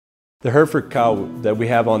The Hereford cow that we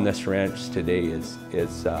have on this ranch today is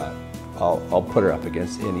I'll put her up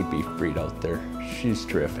against any beef breed out there. She's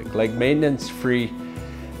terrific. Like maintenance free.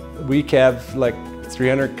 We have like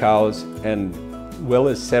 300 cows and Will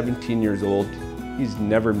is 17 years old. He's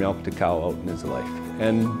never milked a cow out in his life.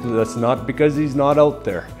 And that's not because he's not out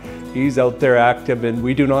there. He's out there active, and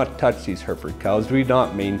we do not touch these Hereford cows. We do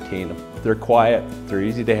not maintain them. They're quiet, they're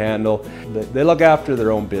easy to handle. They look after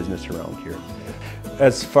their own business around here.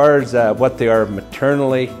 As far as what they are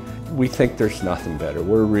maternally, we think there's nothing better.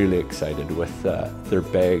 We're really excited with their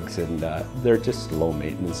bags, and they're just low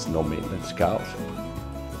maintenance, no maintenance cows.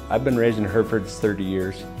 I've been raising Herefords 30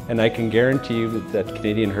 years, and I can guarantee you that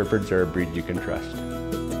Canadian Herefords are a breed you can trust.